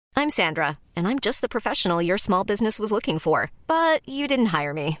I'm Sandra, and I'm just the professional your small business was looking for. But you didn't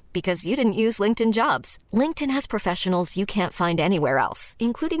hire me because you didn't use LinkedIn Jobs. LinkedIn has professionals you can't find anywhere else,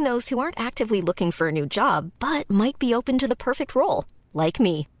 including those who aren't actively looking for a new job, but might be open to the perfect role, like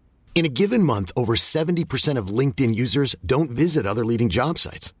me. In a given month, over 70% of LinkedIn users don't visit other leading job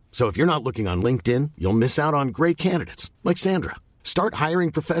sites. So if you're not looking on LinkedIn, you'll miss out on great candidates like Sandra. Start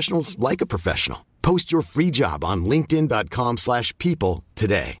hiring professionals like a professional. Post your free job on linkedin.com/people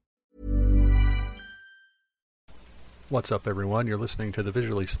today. What's up, everyone? You're listening to the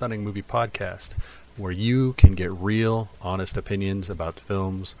Visually Stunning Movie Podcast, where you can get real, honest opinions about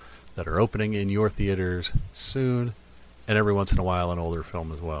films that are opening in your theaters soon, and every once in a while an older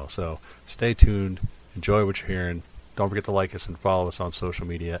film as well. So stay tuned, enjoy what you're hearing. Don't forget to like us and follow us on social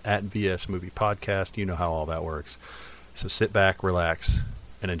media at VS Movie Podcast. You know how all that works. So sit back, relax,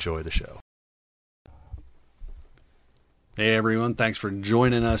 and enjoy the show. Hey everyone, thanks for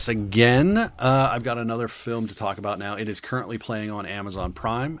joining us again. I've got another film to talk about now. It is currently playing on Amazon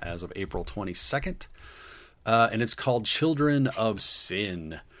Prime as of April 22nd, and it's called Children of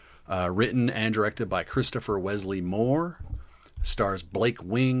Sin. Written and directed by Christopher Wesley Moore. Stars Blake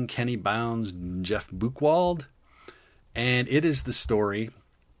Wing, Kenny Bounds, Jeff Buchwald. And it is the story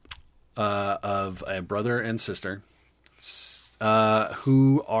of a brother and sister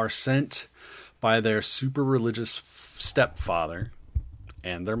who are sent by their super religious stepfather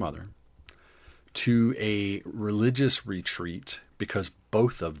and their mother to a religious retreat because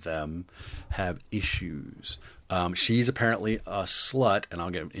both of them have issues. She's apparently a slut, and I'll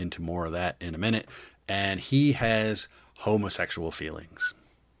get into more of that in a minute, and he has homosexual feelings.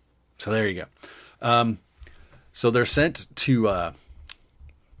 So there you go. So they're sent to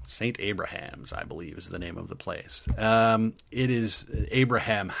St. Abraham's, I believe is the name of the place. It is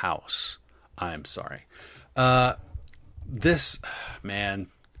Abraham House. I'm sorry. This, man,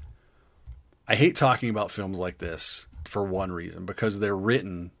 I hate talking about films like this for one reason, because they're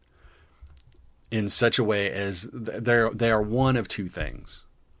written in such a way as they are one of two things.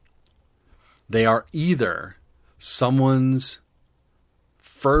 They are either someone's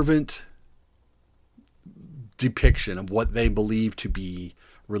fervent depiction of what they believe to be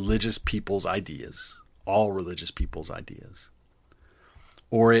religious people's ideas, all religious people's ideas,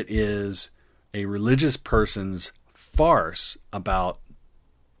 or it is a religious person's farce about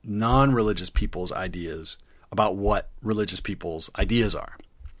non-religious people's ideas about what religious people's ideas are.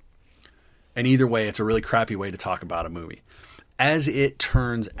 And either way, it's a really crappy way to talk about a movie. As it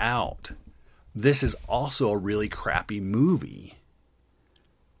turns out, this is also a really crappy movie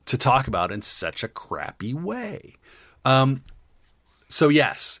to talk about in such a crappy way. So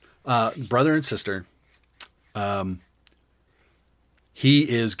yes, brother and sister, he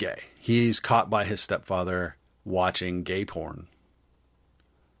is gay. He's caught by his stepfather watching gay porn.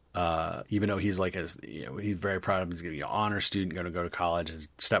 Even though he's like, he's very proud of him. He's going to be an honor student, going to go to college. His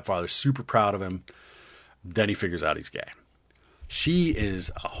stepfather's super proud of him. Then he figures out he's gay. She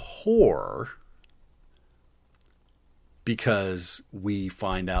is a whore because we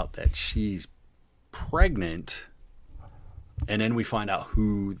find out that she's pregnant, and then we find out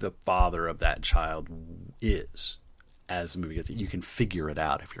who the father of that child is. As the movie gets, you can figure it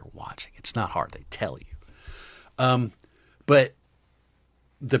out if you're watching. It's not hard. They tell you. But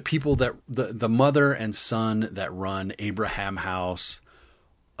the people that the mother and son that run Abraham House,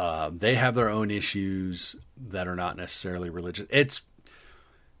 they have their own issues that are not necessarily religious.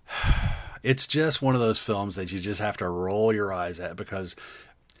 It's just one of those films that you just have to roll your eyes at, because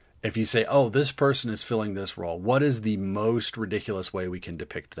if you say, oh, this person is filling this role, what is the most ridiculous way we can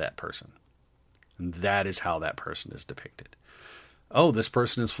depict that person? And that is how that person is depicted. Oh, this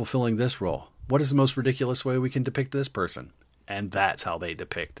person is fulfilling this role. What is the most ridiculous way we can depict this person? And that's how they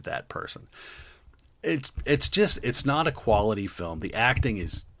depict that person. It's not a quality film. The acting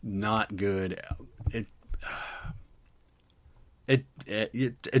is not good. It's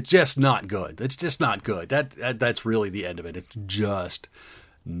just not good. It's just not good. That's really the end of it. It's just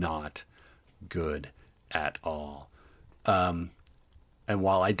not good at all. And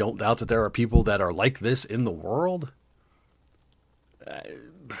while I don't doubt that there are people that are like this in the world,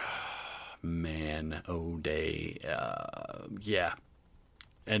 man, oh day, yeah.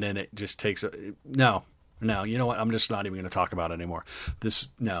 And then it just takes no, you know what? I'm just not even going to talk about it anymore.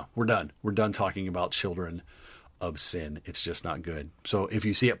 We're done. We're done talking about Children of Sin. It's just not good. So if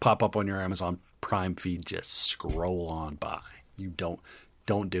you see it pop up on your Amazon Prime feed, just scroll on by. You don't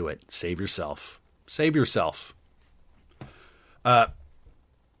do it. Save yourself.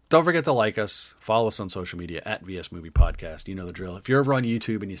 Don't forget to like us, follow us on social media at VS Movie Podcast. You know the drill. If you're over on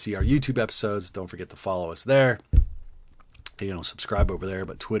YouTube and you see our YouTube episodes, don't forget to follow us there. subscribe over there.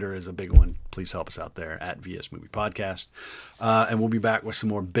 But Twitter is a big one. Please help us out there at VS Movie Podcast. And we'll be back with some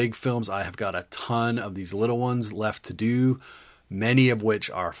more big films. I have got a ton of these little ones left to do, many of which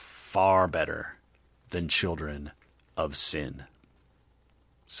are far better than Children of Sin.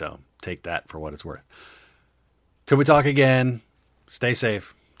 So take that for what it's worth. Till we talk again, stay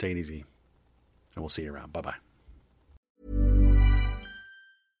safe, take it easy, and we'll see you around. Bye-bye.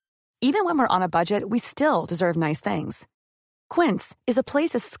 Even when we're on a budget, we still deserve nice things. Quince is a place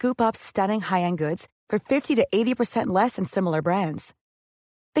to scoop up stunning high-end goods for 50 to 80% less than similar brands.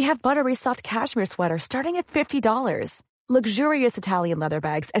 They have buttery soft cashmere sweaters starting at $50, luxurious Italian leather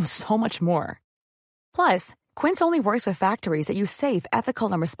bags, and so much more. Plus, Quince only works with factories that use safe,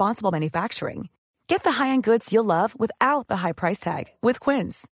 ethical, and responsible manufacturing. Get the high-end goods you'll love without the high price tag with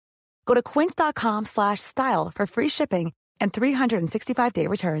Quince. Go to quince.com/style for free shipping and 365-day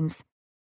returns.